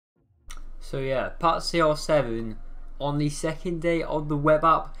So yeah, Part CR7 on the second day of the web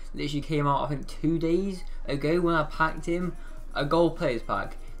app literally came out I think 2 days ago when I packed him. A gold players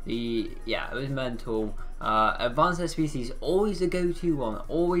pack. It was mental. Advanced SBCs always the go-to one.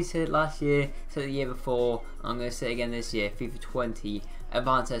 Always said it last year, said it the year before. I'm gonna say it again this year. FIFA 20.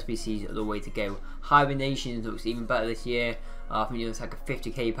 Advanced SBCs are the way to go. Hibernations looks even better this year. I think it looks like a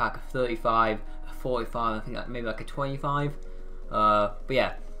 50k pack, a 35, a 45. I think maybe like a 25. But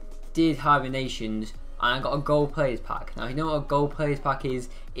yeah, did Hibernations. And I got a gold players pack. Now you know what a gold players pack is?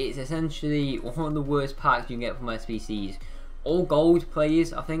 It's essentially one of the worst packs you can get from SBCs. All gold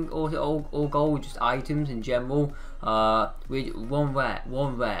players, I think, also all gold just items in general, with one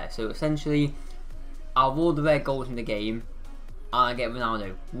rare. So essentially, out of all the rare golds in the game, I get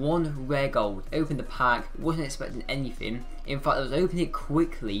Ronaldo. One rare gold. Opened the pack, wasn't expecting anything. In fact, I was opening it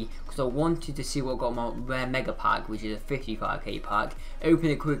quickly because I wanted to see what got my rare mega pack, which is a 55k pack.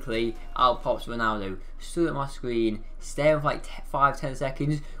 Opened it quickly, out pops Ronaldo. Stood at my screen, stared for like 5-10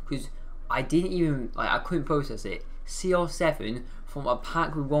 seconds because I didn't even, I couldn't process it. CR7 from a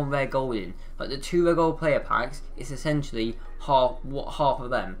pack with one rare gold in. Like the 2 rare gold player packs, it's essentially half of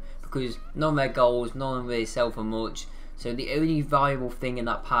them because none rare golds, none of them really sell for much. So the only valuable thing in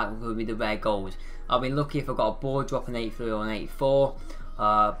that pack would be the rare golds. I've been lucky if I got a board drop an 83 or an 84.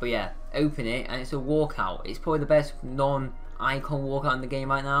 But yeah, open it and it's a walkout. It's probably the best non-icon walkout in the game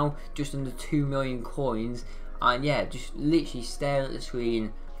right now. Just under 2 million coins. And yeah, just literally staring at the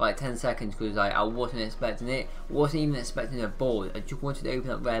screen for like 10 seconds because I wasn't expecting it. Wasn't even expecting a board. I just wanted to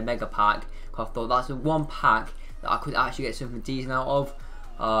open up rare mega pack because I thought that's the one pack that I could actually get something decent out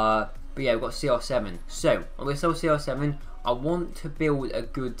of. But yeah, we've got CR7. So, I'm going to sell CR7. I want to build a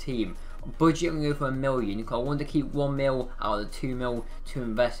good team. Budget, I'm going to go for $1 million because I want to keep 1 mil out of the 2 mil to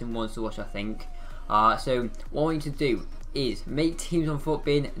invest in one source, I think. So, what I need to do is make teams on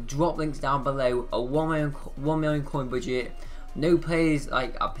Footbin, drop links down below, a 1 million coin budget. No players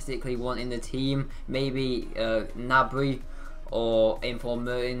like I particularly want in the team. Maybe Nabry or Inform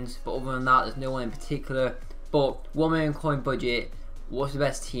Mertens, but other than that, there's no one in particular. But 1 million coin budget. What's the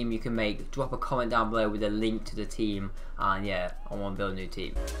best team you can make? Drop a comment down below with a link to the team, and yeah, I want to build a new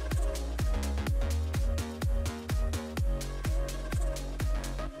team.